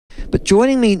But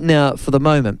joining me now for the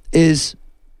moment is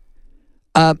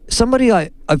somebody I've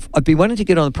been wanting to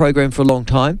get on the program for a long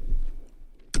time,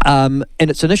 and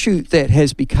it's an issue that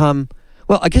has become,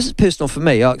 well, I guess it's personal for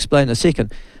me. I'll explain in a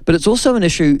second. But it's also an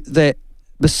issue that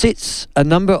besets a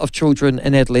number of children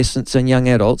and adolescents and young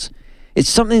adults. It's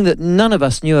something that none of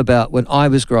us knew about when I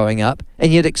was growing up,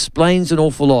 and yet explains an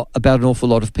awful lot about an awful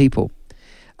lot of people.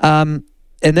 And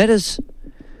that is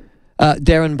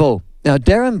Darrin Bull. Now,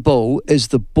 Darrin Bull is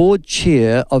the board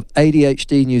chair of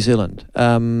ADHD New Zealand,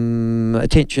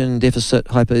 attention deficit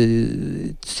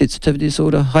hypersensitivity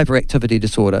disorder, hyperactivity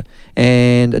disorder,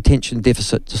 and attention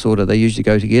deficit disorder. They usually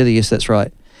go together. Yes, that's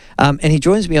right. And he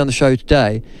joins me on the show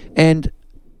today. And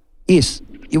yes,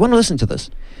 you want to listen to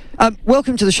this.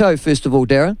 Welcome to the show, first of all,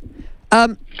 Darrin.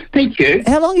 Thank you.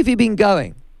 How long have you been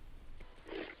going?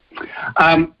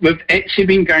 We've actually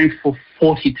been going for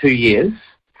 42 years.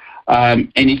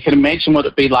 And you can imagine what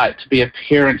it'd be like to be a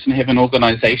parent and have an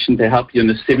organisation to help you in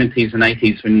the 70s and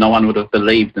 80s when no one would have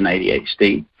believed in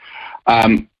ADHD.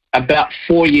 About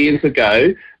 4 years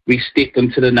ago, we stepped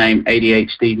into the name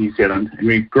ADHD New Zealand, and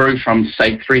we grew from,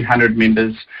 say, 300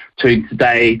 members to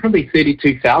today probably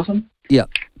 32,000. Yeah.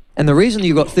 And the reason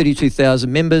you've got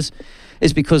 32,000 members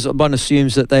is because one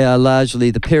assumes that they are largely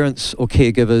the parents or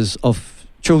caregivers of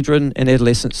children and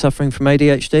adolescents suffering from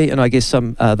ADHD, and I guess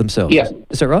some themselves. Yeah.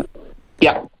 Is that right?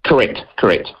 Yeah, correct.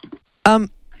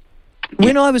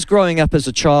 When I was growing up as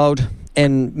a child,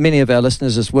 and many of our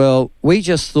listeners as well, we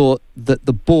just thought that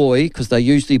the boy, because they're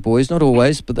usually boys, not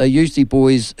always, but they're usually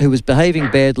boys who was behaving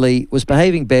badly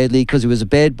because he was a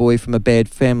bad boy from a bad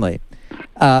family.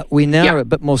 We now are a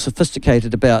bit more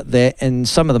sophisticated about that, and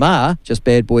some of them are just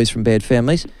bad boys from bad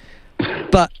families.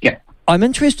 But I'm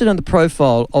interested in the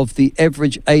profile of the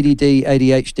average ADD,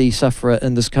 ADHD sufferer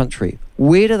in this country.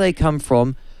 Where do they come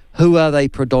from? Who are they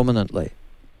predominantly?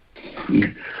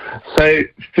 So,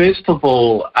 first of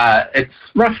all, it's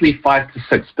roughly 5 to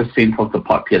 6% of the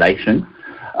population.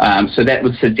 So that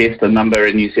would suggest a number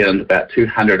in New Zealand about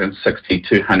 260,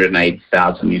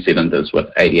 280,000 New Zealanders with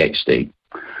ADHD.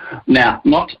 Now,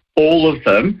 not all of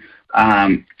them are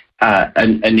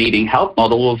needing help.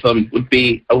 Not all of them would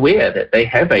be aware that they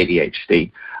have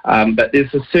ADHD. But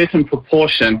there's a certain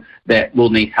proportion that will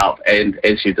need help, and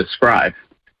as you described.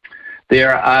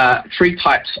 There are 3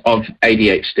 types of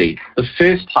ADHD. The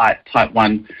first type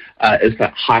 1, is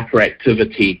that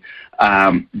hyperactivity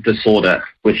disorder,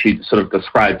 which you sort of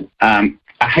described. I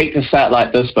hate to say it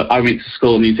like this, but I went to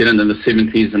school in New Zealand in the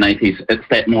 70s and 80s. It's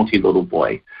that naughty little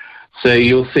boy. So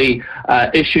you'll see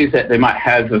issues that they might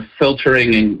have of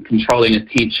filtering and controlling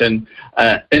attention,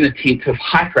 inattentive,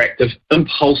 hyperactive,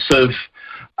 impulsive,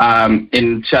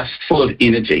 and just full of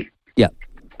energy.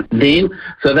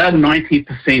 So they're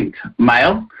 90%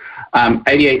 male.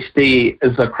 ADHD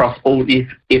is across all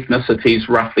ethnicities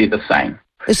roughly the same.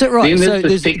 Is that right?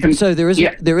 So there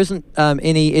isn't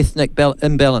any ethnic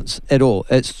imbalance at all.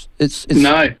 It's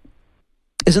no.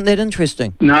 Isn't that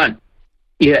interesting? No.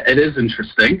 Yeah, it is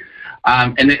interesting.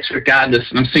 And that's regardless.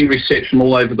 And I'm seeing research from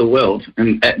all over the world,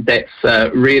 and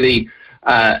that's really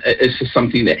it's just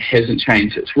something that hasn't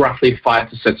changed. It's roughly 5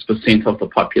 to 6% of the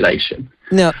population.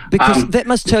 Now, because that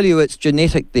must tell you it's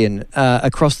genetic then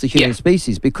across the human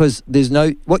species, because there's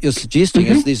no, what you're suggesting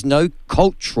is there's no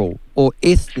cultural or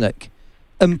ethnic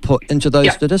input into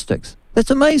those statistics.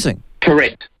 That's amazing.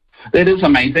 Correct. That is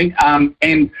amazing.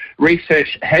 And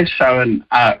research has shown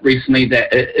recently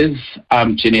that it is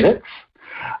genetics.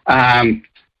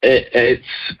 It's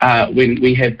when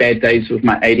we have bad days with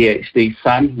my ADHD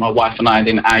son, my wife and I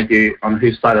then argue on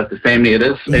whose side of the family it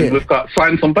is, and we've got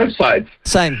signs on both sides.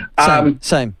 Same. I mean,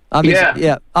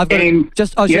 I've got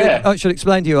I should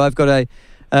explain to you. I've got a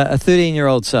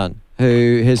 13-year-old son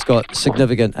who has got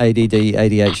significant ADD,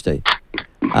 ADHD.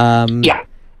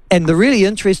 And the really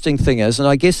interesting thing is, and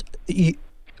I guess you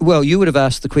would have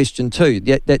asked the question too.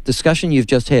 That discussion you've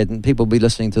just had, and people will be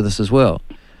listening to this as well.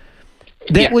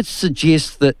 That would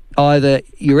suggest that either,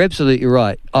 you're absolutely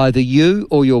right, either you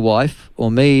or your wife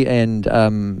or me and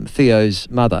Theo's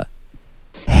mother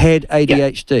had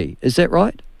ADHD. Is that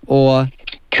right? Or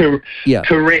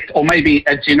correct, or maybe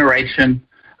a generation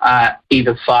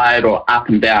either side or up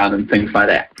and down and things like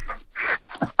that.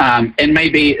 And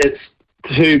maybe it's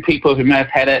 2 people who may have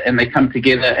had it and they come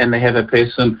together and they have a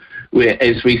person where,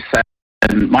 as we say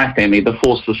in my family, the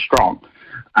force was strong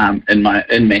in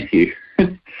Matthew.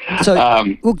 So,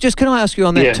 just can I ask you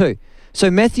on that too?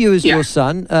 So Matthew is your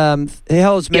son.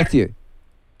 How old's Matthew?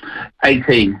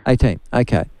 18. 18,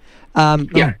 okay. Oh,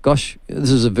 gosh, this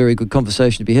is a very good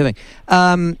conversation to be having.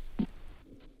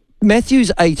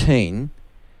 Matthew's 18.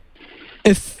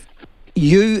 If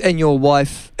you and your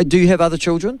wife, do you have other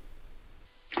children?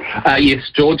 Yes,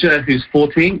 Georgia, who's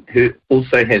 14, who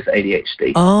also has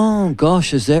ADHD. Oh,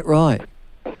 gosh, is that right?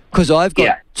 Because I've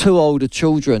got two older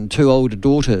children, two older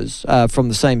daughters from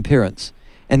the same parents,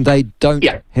 and they don't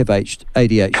have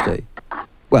ADHD.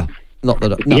 Well, not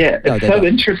that... It's so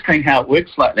interesting how it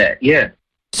works like that,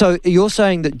 So you're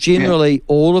saying that generally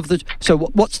all of the... So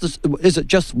what's the... Is it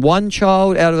just one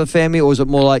child out of a family, or is it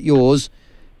more like yours?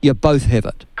 You both have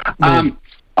it?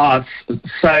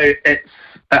 So it's...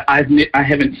 I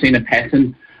haven't seen a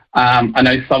pattern. I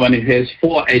know someone who has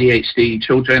 4 ADHD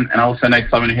children, and I also know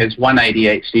someone who has 1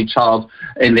 ADHD child,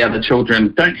 and the other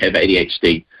children don't have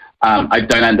ADHD. I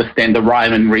don't understand the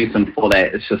rhyme and reason for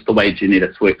that. It's just the way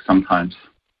genetics work sometimes.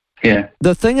 Yeah.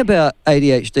 The thing about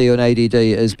ADHD and ADD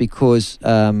is because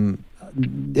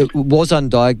it was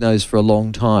undiagnosed for a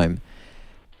long time.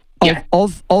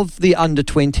 Of the under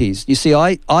 20s, you see,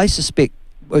 I suspect,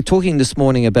 we're talking this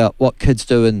morning about what kids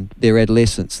do in their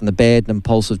adolescence and the bad and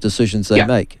impulsive decisions they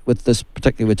make. With this,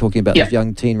 particularly, we're talking about these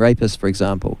young teen rapists, for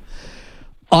example.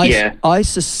 I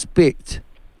suspect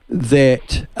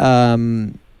that,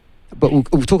 but we'll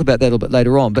talk about that a little bit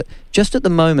later on. But just at the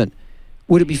moment,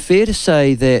 would it be fair to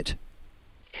say that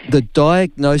the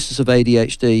diagnosis of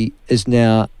ADHD is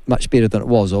now much better than it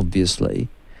was, obviously,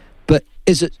 but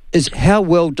is how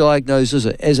well diagnosed is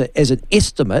it? As an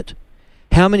estimate,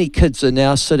 how many kids are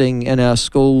now sitting in our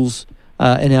schools,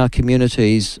 in our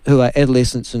communities, who are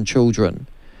adolescents and children,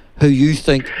 who you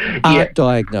think aren't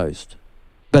diagnosed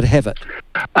but have it?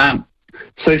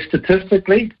 So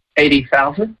statistically,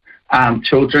 80,000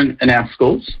 children in our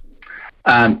schools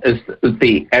is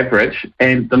the average,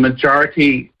 and the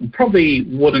majority probably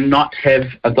would not have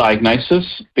a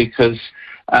diagnosis because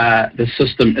the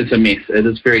system is a mess. It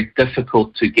is very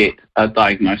difficult to get a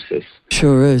diagnosis.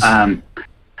 Sure is.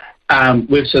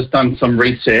 We've just done some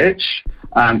research,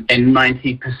 and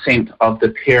 90% of the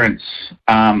parents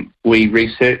we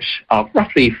research,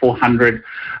 roughly 400,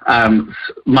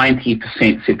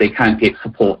 90% said they can't get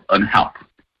support and help.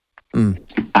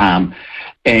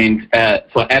 And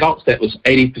for adults, that was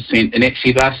 80%. And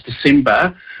actually, last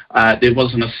December, there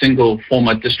wasn't a single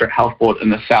former district health board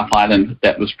in the South Island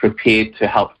that was prepared to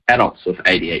help adults with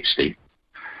ADHD.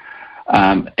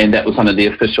 And that was under the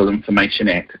Official Information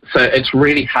Act. So it's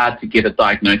really hard to get a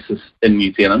diagnosis in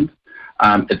New Zealand.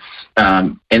 And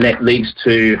that leads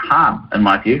to harm, in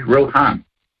my view, real harm.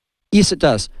 Yes, it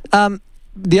does.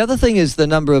 The other thing is the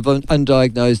number of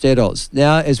undiagnosed adults.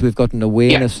 Now, as we've got an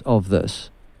awareness of this,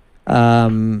 there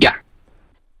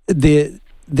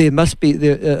must be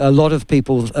a lot of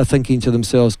people are thinking to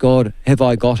themselves, God, have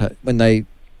I got it? When they,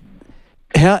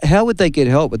 how would they get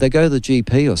help? Would they go to the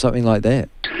GP or something like that?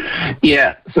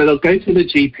 Yeah, so they'll go to the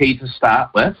GP to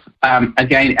start with.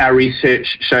 Again, our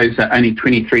research shows that only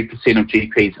 23% of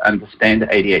GPs understand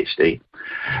ADHD.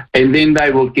 And then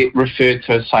they will get referred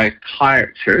to a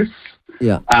psychiatrist.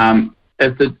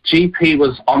 If the GP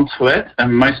was onto it,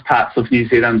 in most parts of New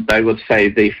Zealand, they would say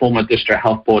the former district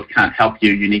health board can't help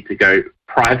you, you need to go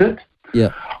private.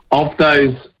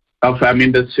 Of our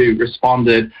members who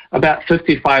responded, about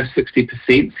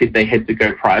 55-60% said they had to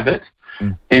go private.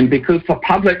 And because the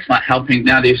public's not helping,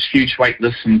 now there's huge wait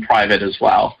lists in private as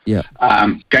well.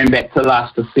 Going back to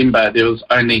last December, there was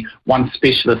only one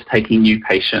specialist taking new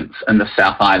patients in the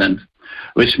South Island,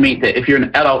 which meant that if you're an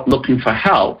adult looking for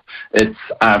help, it's,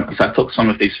 so I took some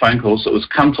of these phone calls, it was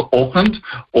come to Auckland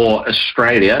or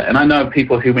Australia. And I know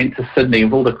people who went to Sydney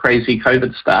with all the crazy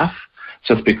COVID stuff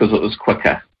just because it was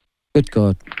quicker. Good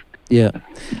God.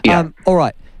 All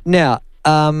right. Now,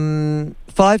 5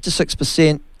 to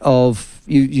 6% of,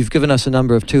 you've given us a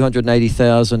number of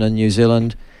 280,000 in New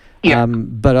Zealand,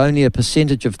 but only a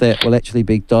percentage of that will actually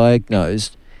be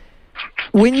diagnosed.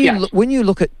 When you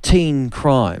look at teen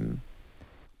crime,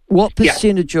 what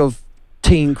percentage of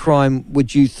teen crime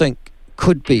would you think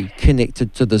could be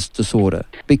connected to this disorder?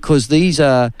 Because these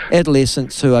are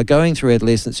adolescents who are going through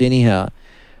adolescence anyhow,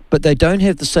 but they don't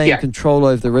have the same control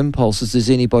over their impulses as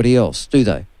anybody else, do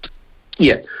they?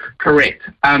 Yeah, correct.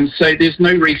 So there's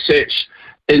no research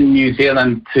in New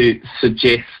Zealand to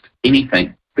suggest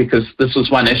anything, because this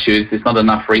is one issue, there's not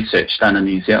enough research done in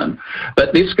New Zealand.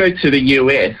 But let's go to the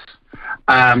US.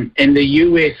 In the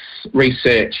US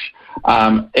research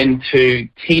into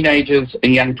teenagers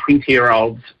and young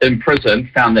 20-year-olds in prison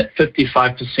found that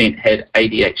 55% had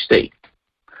ADHD.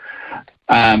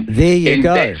 There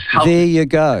you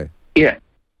go. Yeah,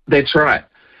 that's right.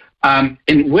 And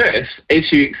worse,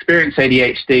 as you experience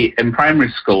ADHD in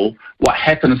primary school, what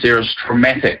happens there is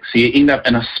traumatic. So you end up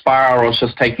in a spiral of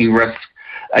just taking risks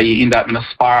you end up in a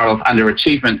spiral of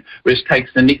underachievement, which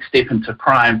takes the next step into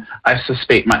crime, I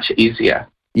suspect, much easier.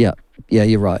 Yeah,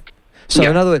 you're right. So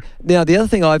in other words, now the other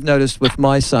thing I've noticed with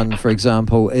my son, for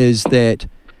example, is that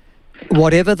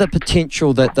whatever the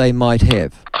potential that they might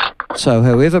have, so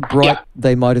however bright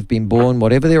they might have been born,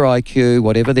 whatever their IQ,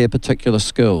 whatever their particular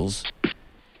skills,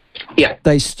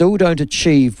 they still don't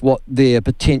achieve what their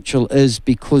potential is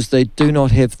because they do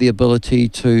not have the ability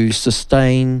to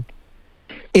sustain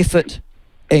effort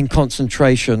and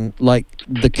concentration like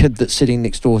the kid that's sitting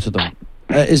next door to them.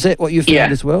 Is that what you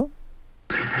found as well?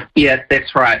 Yeah,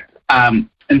 that's right.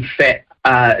 In fact,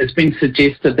 it's been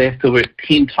suggested they have to work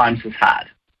 10 times as hard.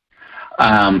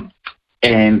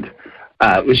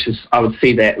 Which is, I would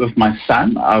see that with my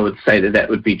son. I would say that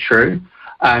would be true.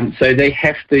 So they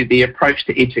have to, the approach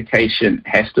to education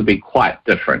has to be quite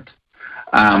different.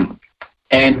 And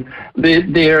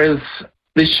there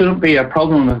shouldn't be a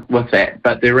problem with that,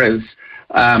 but there is.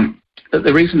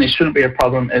 The reason there shouldn't be a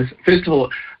problem is, first of all,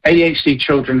 ADHD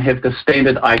children have the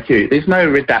standard IQ. There's no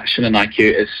reduction in IQ.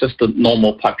 It's just a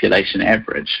normal population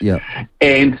average. Yeah.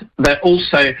 And they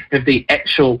also have the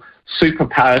actual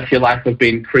superpower, if you like, of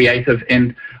being creative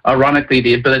and, ironically,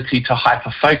 the ability to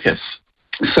hyper-focus.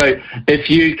 So if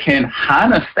you can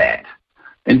harness that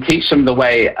and teach them the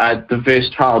way a diverse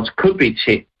child could be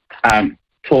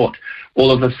taught,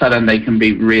 all of a sudden they can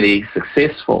be really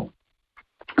successful.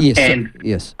 Yes. And,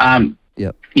 yes.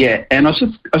 Yeah, and I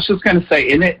was just going to say,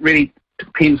 and it really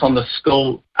depends on the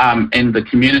school and the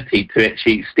community to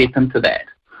actually step into that.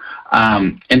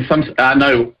 And I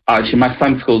know actually my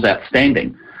son's school's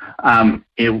outstanding. At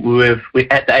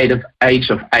the age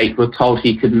of 8, we're told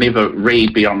he could never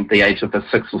read beyond the age of a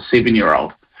 6 or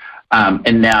 7-year-old,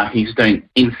 and now he's doing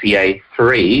NCA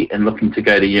 3 and looking to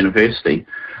go to university.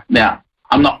 Now,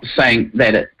 I'm not saying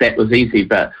that that was easy,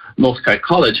 but Northcote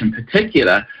College in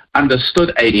particular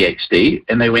understood ADHD,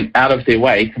 and they went out of their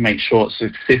way to make sure it's a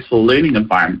successful learning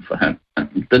environment for him.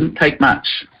 It didn't take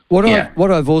much. What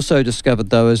I've also discovered,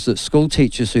 though, is that school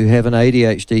teachers who have an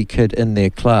ADHD kid in their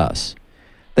class,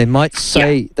 they might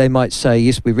say,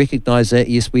 yes, we recognise that,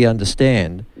 yes, we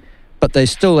understand, but they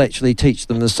still actually teach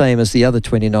them the same as the other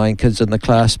 29 kids in the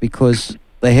class because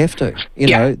they have to. You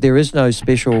know, there is no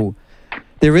special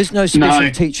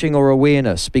teaching or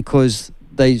awareness because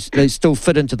they still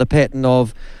fit into the pattern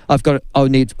of I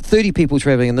need 30 people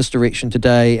travelling in this direction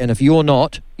today, and if you're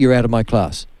not, you're out of my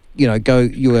class. You are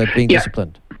being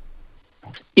disciplined.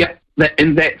 Yeah,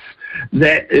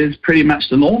 that is pretty much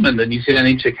the norm in the New Zealand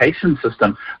education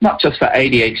system, not just for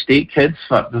ADHD kids,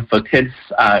 but for kids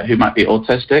who might be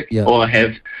autistic or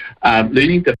have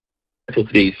learning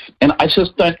difficulties. And I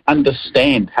just don't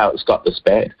understand how it's got this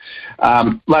bad.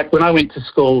 Like when I went to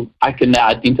school, I can now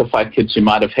identify kids who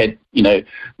might have had,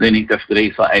 learning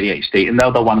difficulties like ADHD, and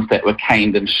they're the ones that were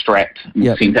caned and strapped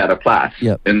and sent out of class.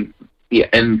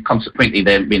 And consequently,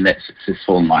 they haven't been that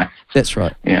successful in life. That's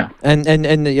right. Yeah. And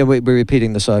we're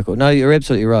repeating the cycle. No, you're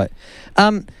absolutely right.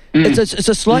 It's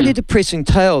a slightly depressing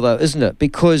tale, though, isn't it?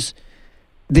 Because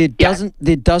there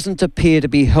doesn't appear to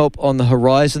be help on the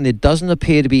horizon. There doesn't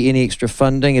appear to be any extra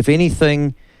funding. If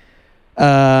anything,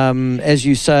 as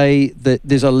you say, that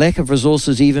there's a lack of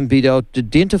resources even being able to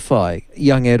identify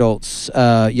young adults,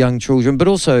 young children, but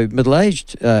also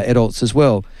middle-aged adults as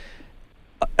well.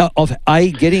 Of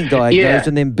A, getting diagnosed,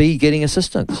 and then B, getting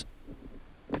assistance.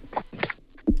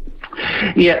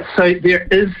 Yeah, so there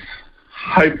is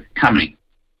hope coming,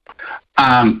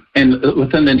 and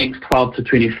within the next 12 to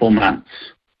 24 months.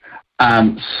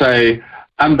 So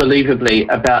unbelievably,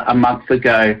 about a month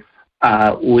ago,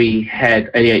 we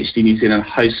had ADHD New Zealand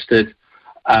hosted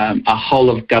a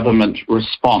whole of government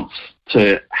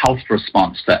health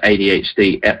response to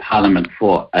ADHD at Parliament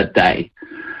for a day.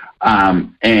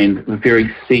 And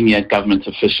very senior government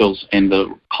officials and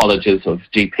the colleges of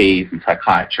GPs and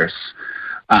psychiatrists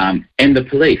and the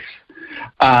police.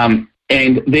 And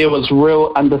there was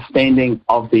real understanding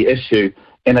of the issue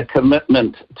and a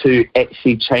commitment to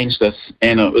actually change this.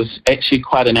 And it was actually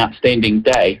quite an outstanding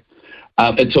day.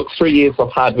 It took 3 years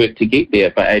of hard work to get there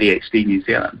by ADHD New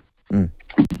Zealand.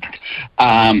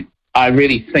 I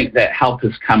really think that help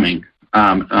is coming.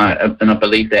 And I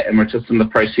believe that, and we're just in the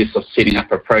process of setting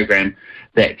up a program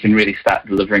that can really start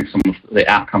delivering some of the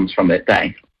outcomes from that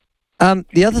day.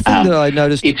 The other thing that I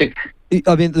noticed,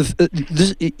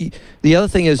 the other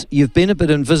thing is you've been a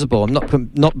bit invisible. I'm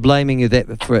not blaming you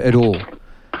for it at all,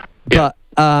 but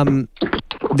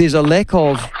there's a lack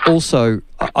of also,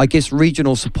 I guess,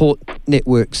 regional support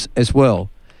networks as well.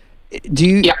 Do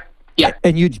you? Yeah.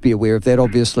 And you'd be aware of that,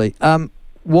 obviously.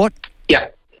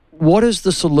 What is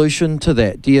the solution to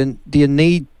that? Do you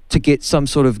need to get some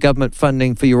sort of government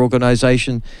funding for your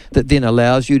organisation that then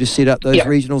allows you to set up those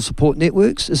regional support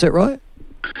networks. Is that right?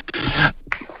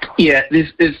 Yeah,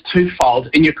 there's twofold,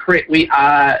 and you're correct. We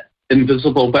are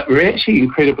invisible, but we're actually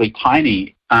incredibly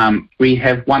tiny. We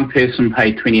have one person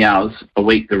paid 20 hours a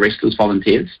week. The rest is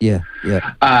volunteers. Yeah.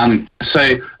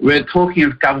 So we're talking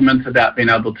of government about being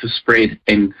able to spread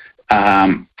and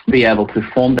be able to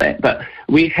form that. But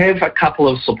we have a couple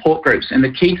of support groups, and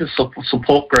the key to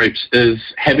support groups is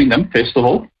having them, first of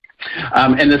all.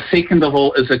 And the second of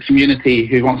all is a community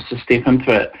who wants to step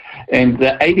into it. And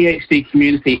the ADHD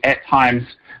community at times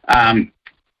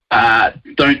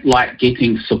don't like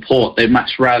getting support. They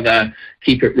much rather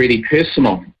keep it really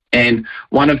personal. And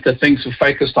one of the things we're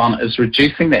focused on is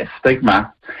reducing that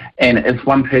stigma. And as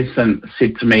one person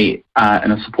said to me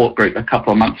in a support group a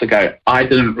couple of months ago, I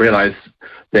didn't realise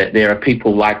that there are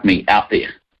people like me out there.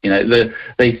 You know,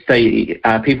 they say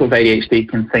people with ADHD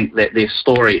can think that their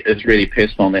story is really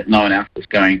personal and that no one else is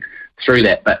going through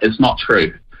that, but it's not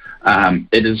true.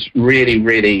 It is really,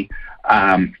 really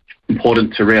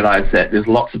important to realise that there's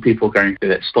lots of people going through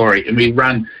that story, and we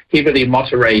run heavily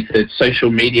moderated social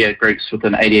media groups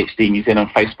within ADHD New Zealand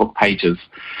Facebook pages.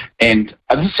 And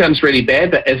this sounds really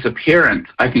bad, but as a parent,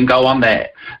 I can go on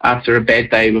that after a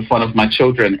bad day with one of my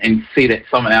children and see that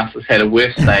someone else has had a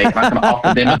worse day, and I can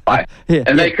offer them advice,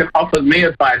 and they can offer me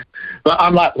advice. But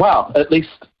I'm like, wow, at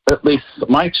least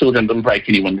my children didn't break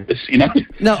anyone's wrist, you know.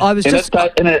 No, I was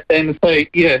and so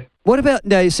yeah. What about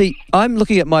now? You see, I'm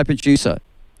looking at my producer.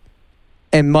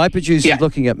 And my producer's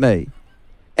looking at me,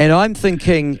 and I'm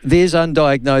thinking, there's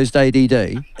undiagnosed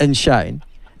ADD in Shane.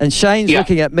 And Shane's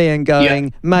looking at me and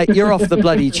going, mate, you're off the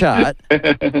bloody chart,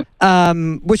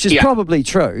 which is probably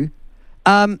true.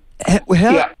 A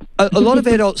lot of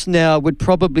adults now would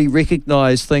probably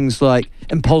recognise things like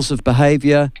impulsive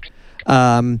behaviour.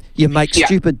 You make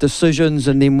stupid decisions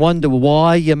and then wonder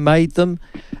why you made them.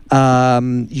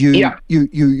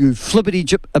 You flippity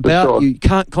jip about. Sure. You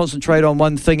can't concentrate on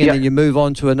one thing and then you move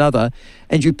on to another.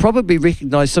 And you probably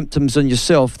recognise symptoms in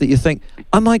yourself that you think,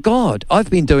 oh my God, I've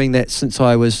been doing that since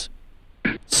I was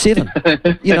 7.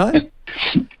 You know.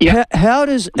 How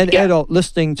does an adult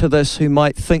listening to this who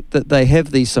might think that they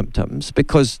have these symptoms,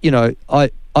 because you know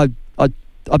I'd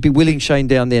be willing Shane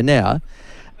down there now.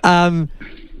 And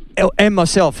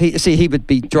myself, he would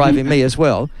be driving me as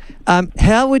well.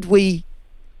 How would we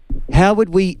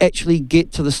actually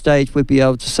get to the stage we'd be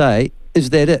able to say, is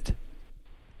that it?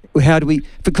 How do we?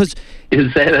 Because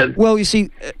is that it? Well, you see,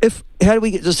 how do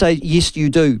we get to say, yes, you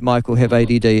do, Michael, have ADD,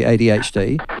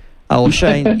 ADHD, or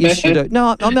Shane, yes, you do?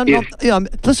 No, I'm not. You know,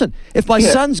 listen, if my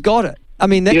son's got it, I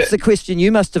mean, that's the question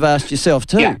you must have asked yourself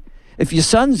too. Yeah. If your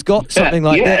son's got something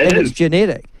like that and it's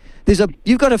genetic,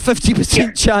 you've got a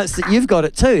 50% chance that you've got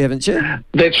it too, haven't you?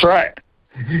 That's right.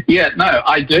 Yeah, no,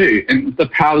 I do, and the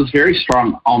power is very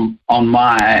strong on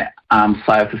my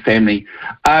side of the family.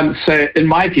 So in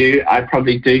my view, I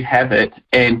probably do have it,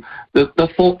 and the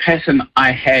thought pattern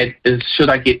I had is, should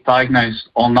I get diagnosed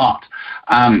or not?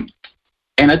 And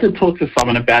I did talk to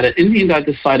someone about it. In the end, I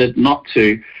decided not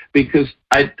to, because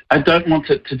I don't want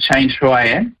it to change who I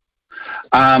am.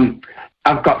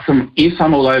 I've got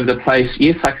I'm all over the place.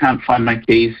 Yes, I can't find my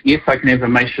keys. Yes, I can have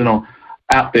emotional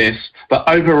outbursts. But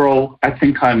overall, I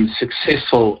think I'm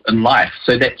successful in life.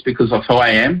 So that's because of who I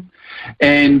am.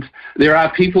 And there are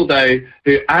people, though,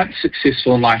 who aren't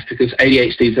successful in life because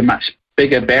ADHD is a much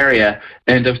bigger barrier.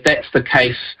 And if that's the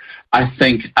case, I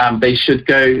think they should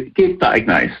go get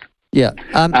diagnosed. Yeah.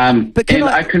 But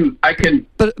I can.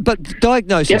 But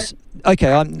diagnosis. Yeah.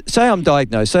 Okay. Say I'm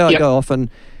diagnosed. Say I go off and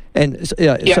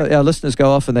so our listeners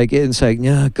go off and they get and say,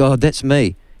 "Yeah, God, that's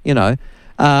me." You know.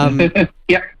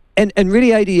 And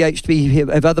really, ADHD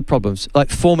have other problems, like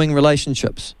forming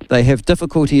relationships. They have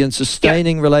difficulty in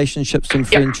sustaining relationships and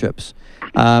friendships,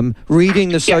 reading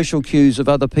the social cues of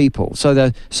other people. So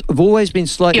they've always been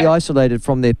slightly isolated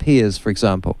from their peers, for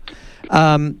example.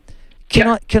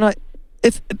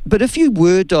 If you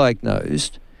were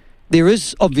diagnosed, there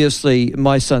is obviously,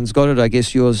 my son's got it, I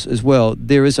guess yours as well,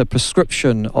 there is a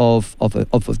prescription of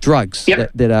drugs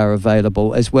that are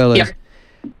available, as well as...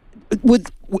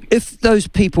 If those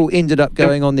people ended up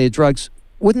going on their drugs,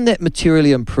 wouldn't that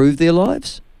materially improve their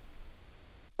lives?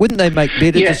 Wouldn't they make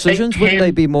better decisions? Wouldn't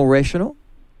they be more rational?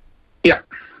 Yeah,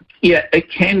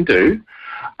 it can do.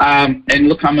 And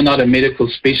look, I'm not a medical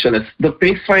specialist. The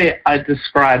best way I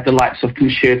describe the likes of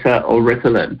Concerta or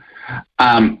Ritalin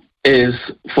is,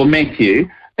 for Matthew,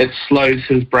 it slows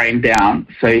his brain down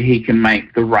so he can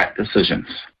make the right decisions.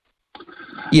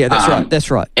 Yeah,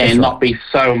 that's right. And not be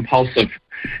so impulsive.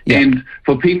 Yeah. And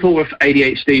for people with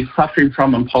ADHD suffering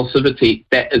from impulsivity,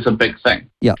 that is a big thing.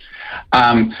 Yeah.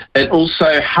 It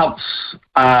also helps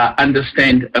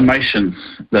understand emotions,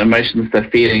 the emotions they're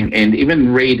feeling, and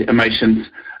even read emotions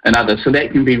in others. So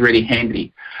that can be really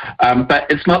handy. But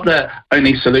it's not the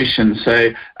only solution.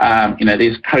 So,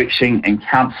 there's coaching and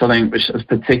counselling, which is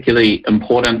particularly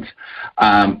important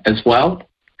as well.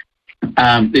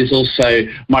 There's also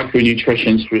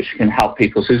micronutrition, which can help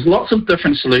people. So there's lots of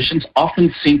different solutions,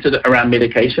 often centered around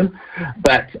medication,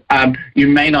 but you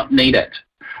may not need it.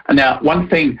 Now, one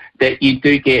thing that you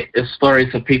do get is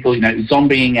stories of people,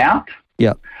 zombieing out.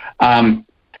 Yeah.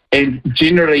 And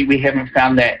generally, we haven't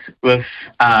found that with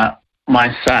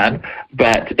my son,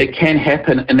 but it can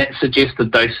happen, and that suggests the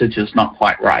dosage is not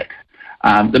quite right.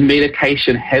 The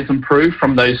medication has improved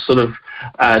from those sort of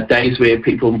days where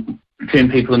people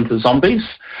turn people into zombies,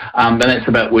 and it's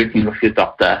about working with your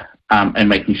doctor and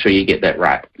making sure you get that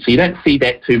right. So you don't see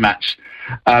that too much.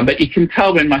 But you can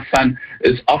tell when my son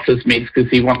is off his meds because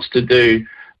he wants to do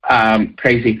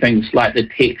crazy things, like the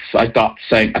text I got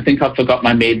saying, I think I forgot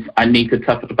my meds, I need to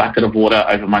tip a bucket of water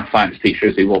over my science teacher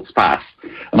as he walks past.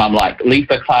 And I'm like, leave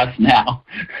the class now,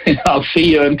 and I'll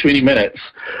see you in 20 minutes.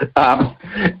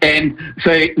 And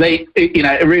so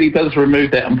it really does remove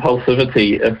that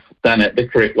impulsivity if done it the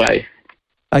correct way.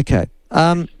 Okay.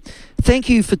 Thank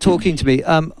you for talking to me.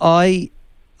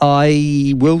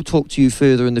 I will talk to you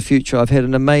further in the future. I've had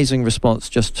an amazing response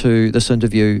just to this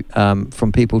interview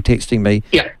from people texting me.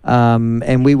 Yeah.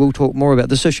 And we will talk more about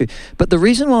this issue. But the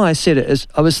reason why I said it is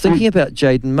I was thinking about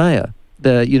Jaden Mayer,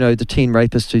 the teen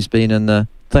rapist who's been in the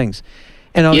things.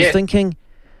 And I was thinking,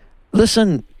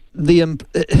 listen,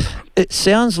 it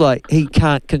sounds like he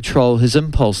can't control his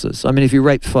impulses. I mean, if you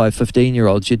rape 5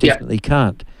 15-year-olds, you definitely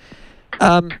can't.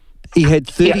 He had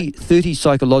 30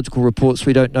 psychological reports.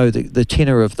 We don't know the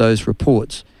tenor of those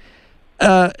reports.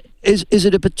 Is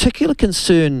it a particular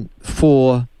concern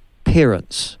for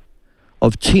parents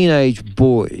of teenage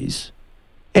boys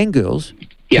and girls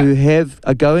who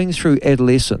are going through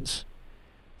adolescence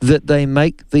that they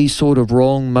make these sort of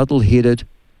wrong, muddle-headed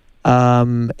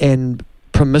and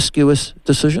promiscuous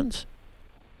decisions?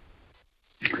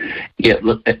 Yeah,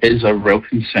 look, it is a real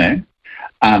concern.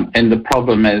 And the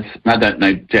problem is, and I don't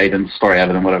know Jaden's story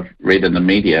other than what I've read in the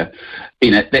media,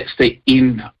 that's the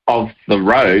end of the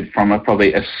road from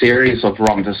probably a series of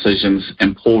wrong decisions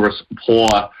and poor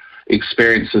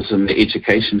experiences in the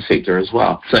education sector as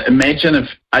well. So imagine if,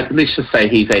 let's just say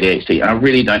he's ADHD, and I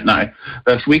really don't know,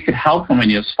 but if we could help him when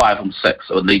he was 5 or 6,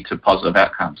 it would lead to positive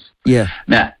outcomes. Yeah.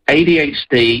 Now,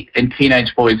 ADHD in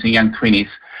teenage boys and young 20s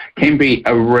can be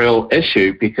a real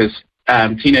issue because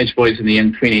teenage boys in the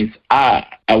young 20s are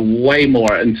way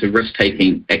more into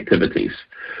risk-taking activities.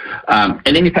 And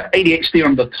then you put ADHD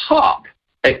on the top,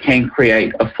 it can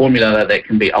create a formula that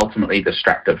can be ultimately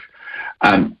destructive.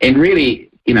 And really,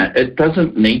 it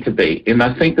doesn't need to be. And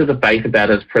I think the debate about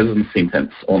his prison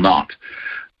sentence or not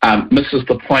misses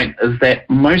the point, is that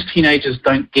most teenagers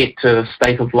don't get to a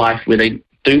state of life where they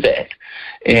do that.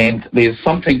 And there's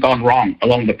something gone wrong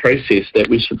along the process that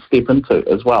we should step into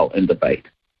as well in debate.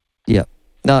 Yeah.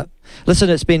 No, listen,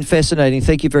 it's been fascinating.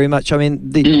 Thank you very much. I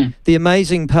mean, the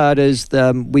amazing part is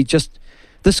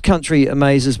this country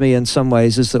amazes me in some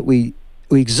ways, is that we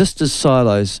exist as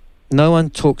silos. No one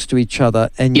talks to each other,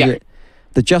 and yet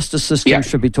the justice system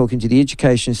should be talking to the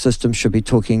education system, should be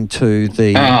talking to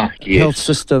the health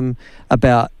system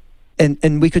about,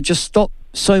 and we could just stop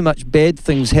so much bad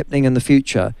things happening in the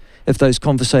future if those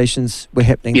conversations were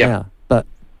happening now. But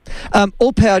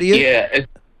all power to you. Yeah.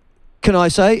 Can I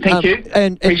say? Thank you.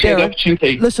 And appreciate the Darrin,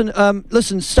 opportunity.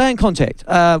 Listen. Stay in contact.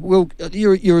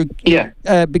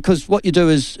 Because what you do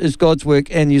is God's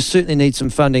work, and you certainly need some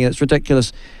funding. It's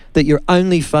ridiculous that you're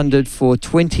only funded for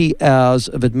 20 hours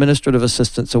of administrative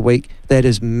assistance a week. That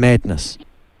is madness.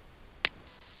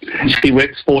 She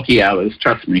works 40 hours.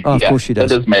 Trust me. Oh, of course she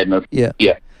does. That is madness. Yeah.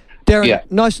 Yeah. Darrin,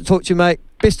 nice to talk to you, mate.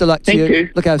 Best of luck to you. Thank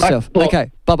you. Look after yourself. Okay.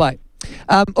 Bye-bye.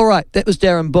 All right, that was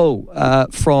Darrin Bull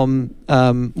from,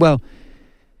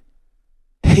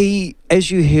 he,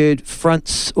 as you heard,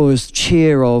 fronts or is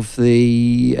chair of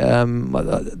the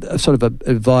sort of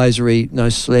advisory,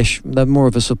 more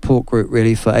of a support group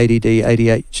really for ADD,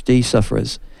 ADHD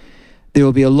sufferers. There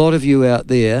will be a lot of you out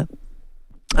there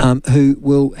who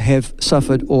will have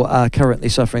suffered or are currently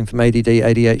suffering from ADD,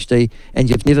 ADHD,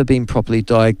 and you've never been properly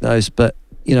diagnosed, but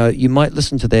you might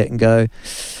listen to that and go,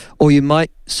 or you might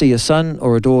see a son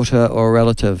or a daughter or a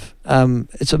relative.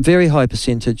 It's a very high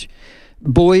percentage.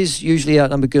 Boys usually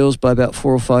outnumber girls by about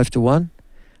 4 or 5 to 1.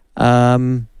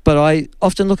 But But I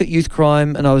often look at youth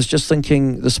crime, and I was just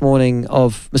thinking this morning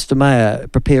of Mr. Mayer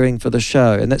preparing for the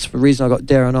show, and that's the reason I got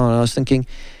Darrin on. I was thinking,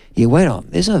 yeah, wait on,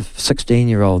 there's a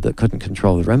 16-year-old that couldn't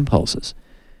control their impulses,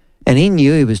 and he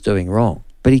knew he was doing wrong,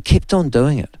 but he kept on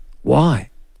doing it. Why?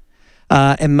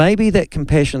 And maybe that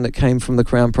compassion that came from the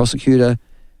Crown prosecutor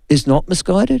is not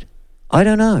misguided. I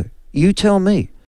don't know. You tell me.